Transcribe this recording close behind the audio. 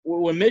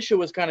when MSHA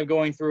was kind of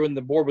going through and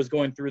the board was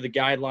going through the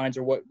guidelines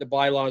or what the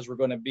bylaws were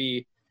going to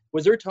be,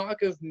 was there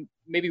talk of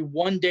maybe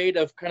one date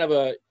of kind of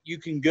a you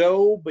can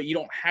go but you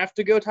don't have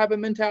to go type of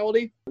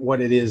mentality?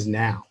 What it is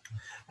now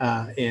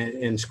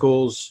in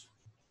schools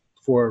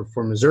for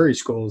Missouri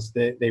schools,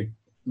 they've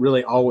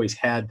really always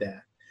had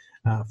that.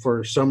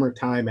 For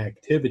summertime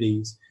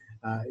activities,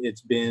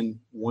 it's been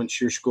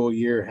once your school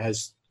year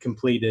has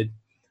completed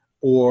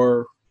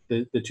or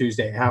the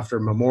Tuesday after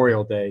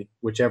Memorial Day,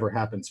 whichever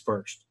happens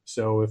first.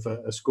 So if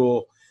a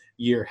school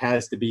year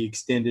has to be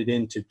extended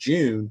into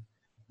June,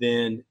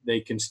 then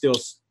they can still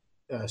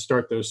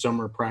start those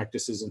summer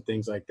practices and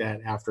things like that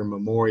after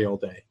Memorial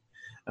Day.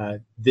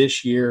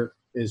 This year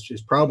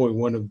is probably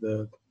one of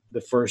the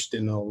first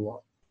in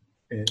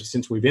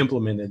since we've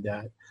implemented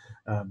that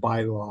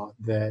bylaw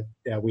that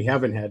we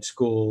haven't had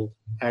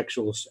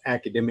actual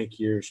academic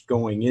years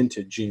going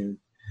into June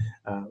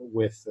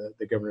with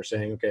the governor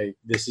saying, okay,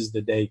 this is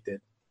the date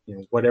that,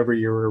 whatever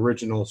your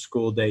original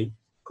school date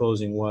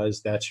closing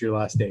was, that's your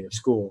last day of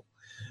school.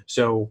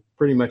 So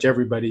pretty much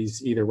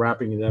everybody's either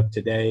wrapping it up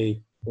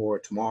today or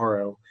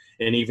tomorrow.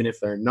 And even if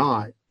they're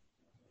not,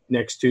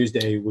 next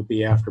Tuesday would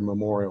be after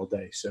Memorial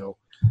Day. So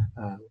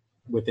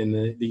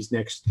within these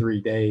next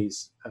 3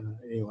 days,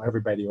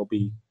 everybody will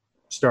be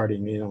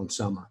starting in on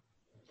summer.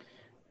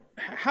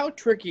 How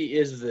tricky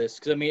is this?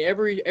 Because I mean,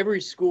 every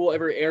school,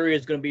 every area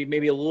is going to be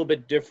maybe a little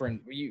bit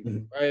different.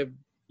 You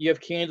have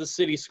Kansas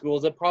City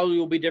schools that probably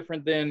will be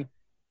different than,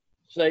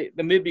 say,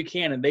 the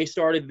Mid-Buchanan. They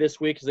started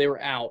this week because they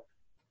were out.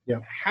 Yeah.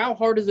 How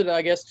hard is it,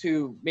 I guess,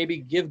 to maybe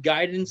give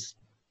guidance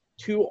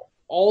to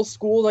all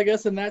schools, I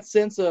guess, in that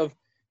sense of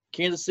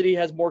Kansas City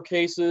has more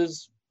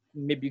cases,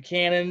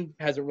 Mid-Buchanan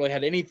hasn't really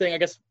had anything. I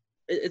guess,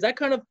 is that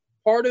kind of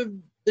part of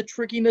the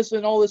trickiness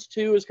in all this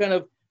too, is kind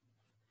of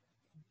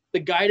the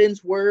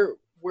guidance where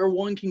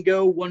one can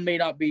go, one may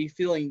not be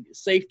feeling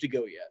safe to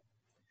go yet.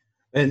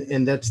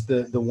 And that's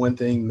the one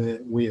thing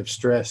that we have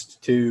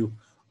stressed to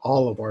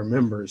all of our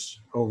members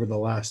over the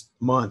last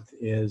month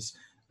is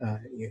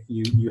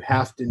you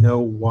have to know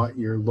what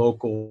your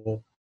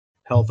local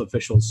health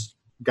officials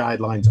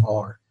guidelines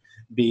are,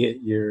 be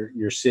it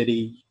your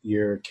city,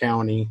 your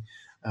county.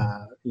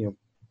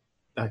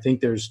 I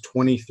think there's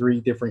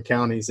 23 different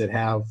counties that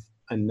have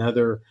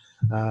another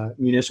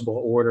municipal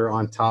order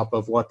on top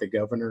of what the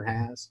governor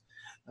has.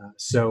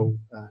 So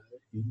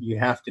you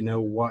have to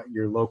know what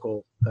your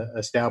local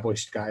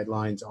established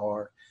guidelines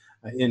are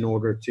in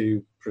order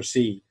to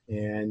proceed.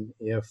 And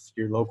if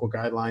your local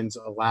guidelines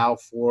allow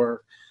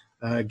for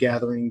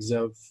gatherings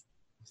of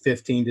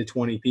 15 to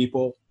 20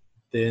 people,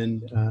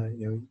 then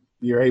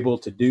you're able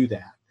to do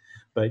that.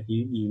 But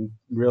you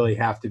really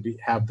have to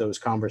have those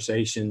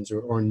conversations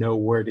or know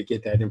where to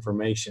get that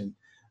information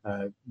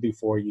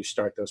before you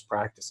start those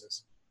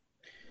practices.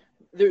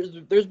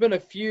 There's been a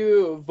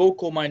few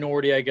vocal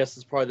minority, I guess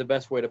is probably the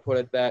best way to put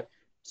it, that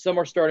some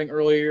are starting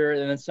earlier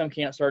and then some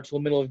can't start till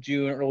the middle of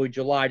June, early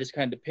July, just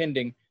kind of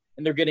depending,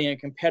 and they're getting a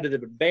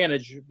competitive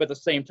advantage. But at the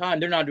same time,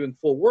 they're not doing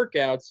full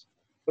workouts.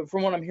 But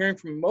from what I'm hearing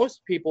from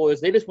most people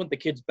is they just want the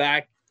kids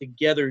back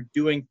together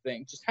doing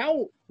things. Just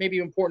how maybe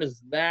important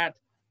is that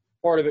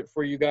part of it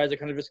for you guys, to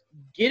kind of just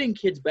getting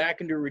kids back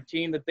into a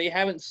routine that they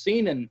haven't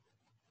seen in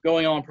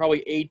going on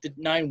probably 8 to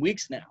 9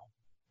 weeks now?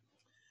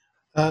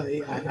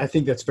 I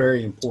think that's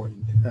very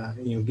important,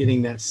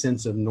 getting that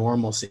sense of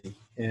normalcy.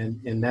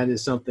 And that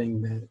is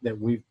something that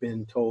we've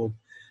been told,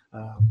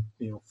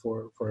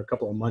 for a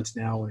couple of months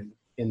now, and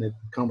in the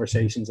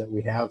conversations that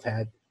we have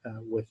had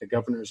with the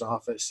governor's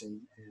office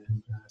and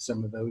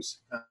some of those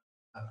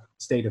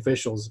state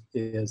officials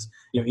is,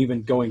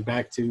 even going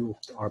back to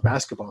our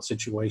basketball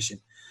situation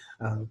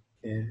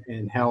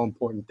and how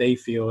important they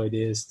feel it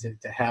is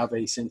to have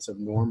a sense of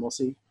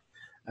normalcy.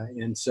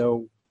 And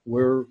so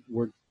we're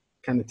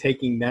kind of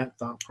taking that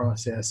thought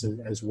process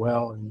as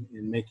well and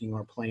making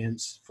our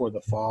plans for the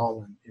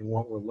fall and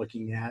what we're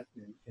looking at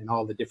and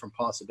all the different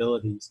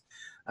possibilities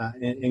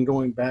and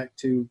going back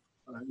to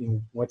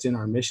what's in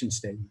our mission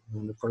statement.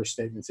 And the first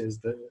statement says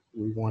that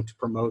we want to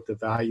promote the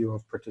value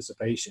of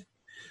participation.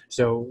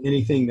 So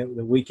anything that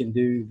we can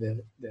do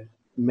that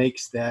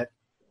makes that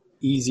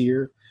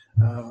easier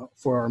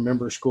for our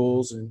member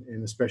schools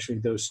and especially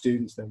those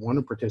students that want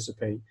to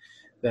participate,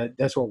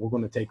 that's what we're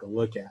going to take a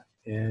look at.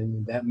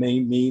 And that may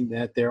mean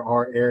that there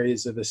are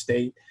areas of the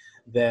state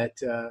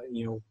that,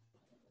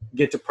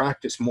 get to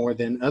practice more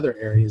than other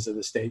areas of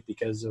the state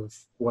because of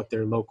what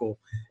their local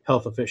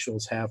health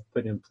officials have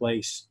put in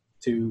place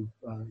to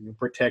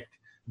protect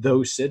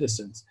those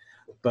citizens.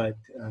 But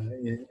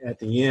at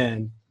the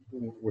end,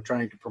 we're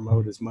trying to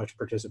promote as much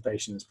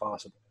participation as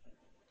possible.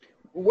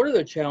 What are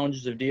the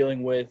challenges of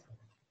dealing with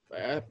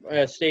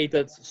a state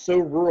that's so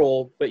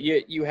rural, but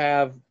yet you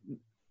have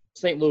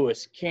St.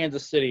 Louis,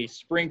 Kansas City,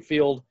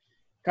 Springfield,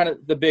 kind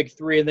of the big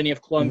three, and then you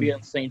have Columbia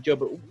and St. Joe.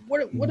 But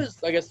what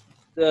is, I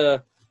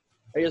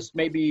guess,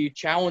 maybe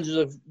challenges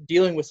of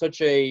dealing with such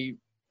a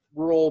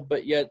rural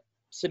but yet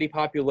city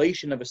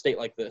population of a state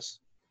like this?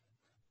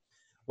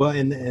 Well,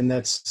 and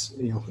that's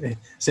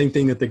same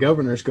thing that the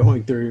governor's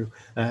going through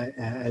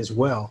as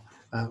well.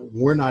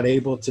 we're not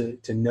able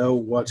to know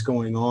what's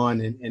going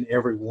on in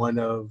every one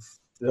of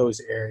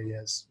those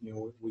areas.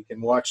 We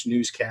can watch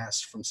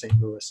newscasts from St.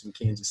 Louis and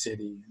Kansas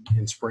City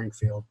and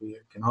Springfield. We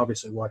can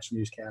obviously watch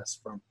newscasts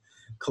from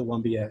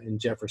Columbia and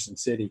Jefferson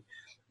City,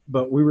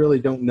 but we really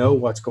don't know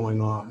what's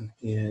going on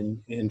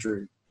in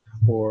Andrew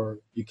or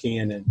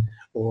Buchanan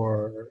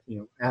or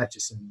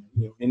Atchison,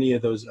 any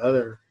of those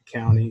other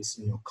counties,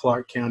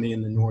 Clark County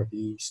in the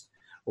Northeast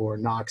or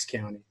Knox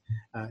County.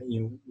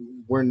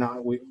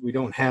 We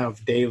don't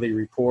have daily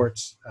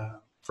reports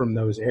from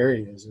those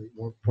areas.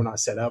 We're not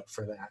set up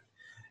for that.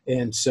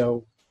 And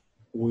so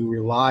we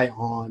rely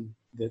on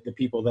the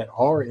people that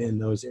are in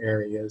those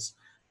areas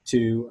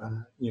to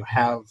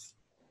have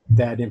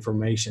that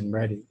information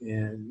ready,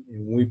 and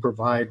we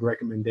provide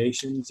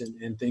recommendations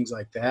and things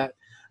like that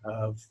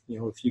of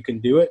if you can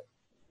do it,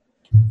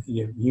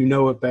 you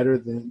know it better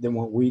than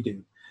what we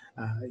do.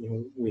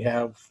 We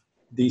have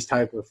these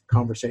type of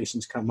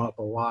conversations come up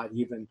a lot,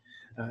 even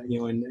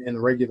in the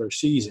regular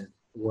season,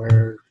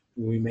 where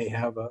we may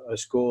have a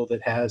school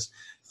that has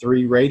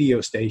 3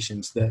 radio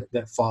stations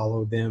that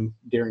follow them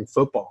during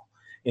football,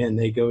 and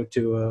they go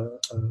to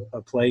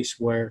a place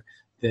where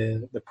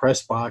the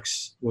press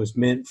box was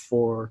meant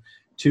for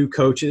 2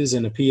 coaches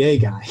and a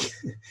PA guy.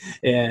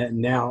 And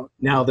now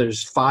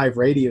there's 5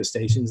 radio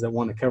stations that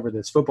want to cover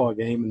this football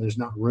game, and there's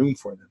not room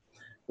for them.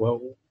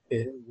 Well,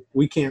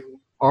 we can't,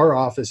 our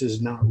office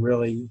is not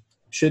really,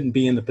 shouldn't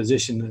be in the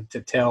position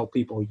to tell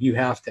people you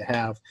have to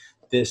have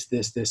this,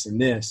 and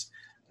this.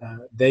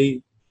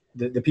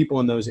 The people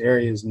in those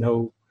areas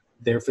know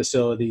their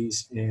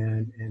facilities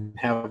and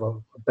have a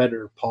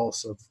better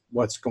pulse of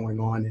what's going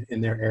on in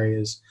their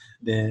areas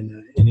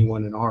than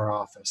anyone in our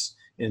office.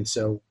 And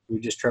so we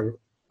just try to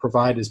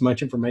provide as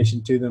much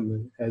information to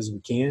them as we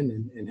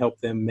can and help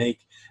them make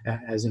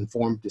as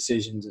informed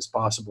decisions as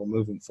possible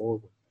moving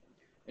forward.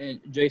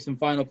 And Jason,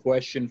 final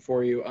question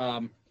for you.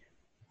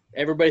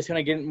 Everybody's kind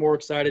of getting more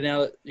excited now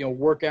that,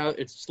 workout,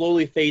 it's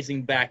slowly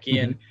phasing back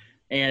in.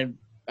 And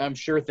I'm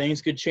sure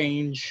things could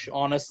change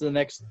on us in the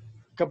next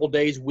couple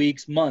days,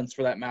 weeks, months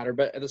for that matter.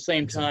 But at the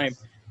same time,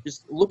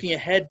 just looking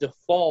ahead to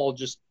fall,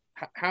 just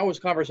how is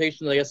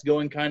conversations, I guess,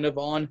 going kind of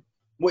on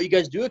what you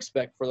guys do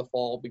expect for the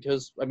fall?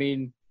 Because, I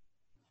mean,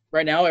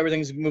 right now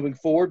everything's moving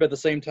forward, but at the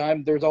same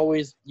time, there's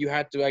always, you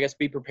have to, I guess,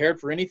 be prepared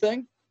for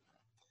anything.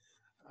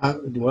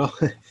 Well,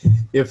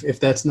 if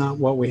that's not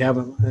what we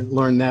haven't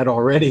learned that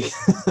already,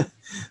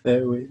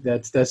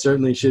 that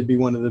certainly should be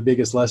one of the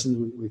biggest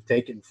lessons we've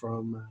taken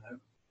from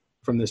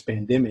this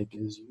pandemic,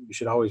 is you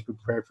should always be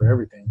prepared for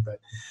everything.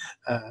 But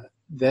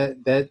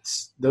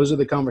those are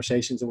the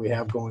conversations that we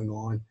have going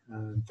on.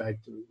 In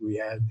fact,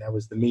 that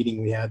was the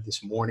meeting we had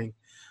this morning,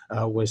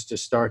 was to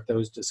start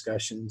those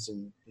discussions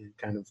and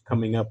kind of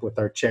coming up with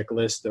our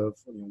checklist of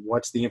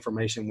what's the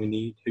information we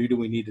need, who do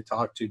we need to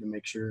talk to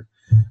make sure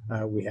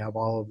we have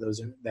all of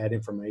that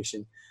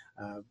information.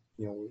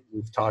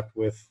 We've talked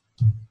with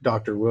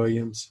Dr.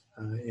 Williams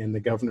in the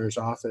governor's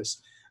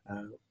office.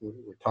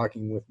 We're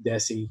talking with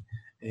DESE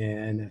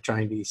and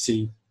trying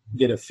to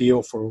get a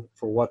feel for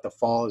what the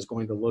fall is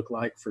going to look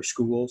like for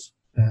schools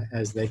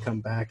as they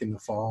come back in the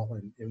fall,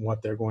 and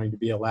what they're going to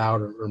be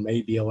allowed or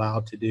may be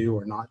allowed to do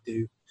or not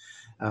do.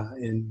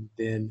 And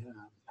then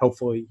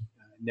hopefully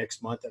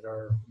next month at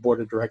our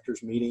board of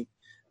directors meeting,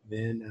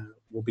 then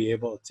we'll be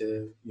able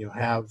to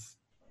have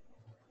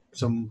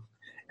some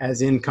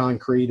as in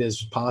concrete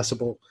as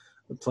possible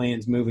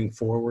plans moving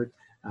forward.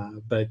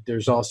 But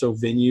there's also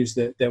venues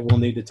that we'll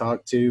need to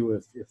talk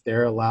to if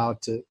they're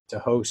allowed to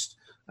host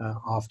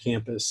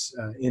off-campus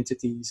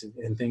entities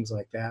and things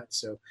like that.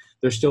 So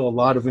there's still a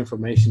lot of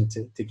information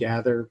to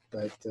gather,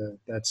 but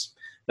that's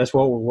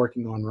what we're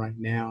working on right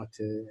now,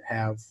 to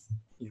have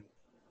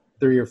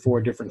 3 or 4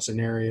 different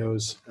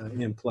scenarios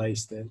in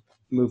place that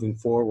moving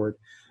forward,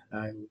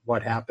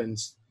 what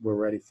happens, we're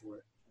ready for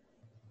it.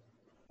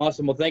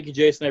 Awesome. Well, thank you,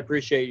 Jason. I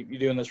appreciate you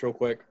doing this real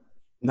quick.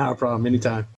 Not a problem. Anytime.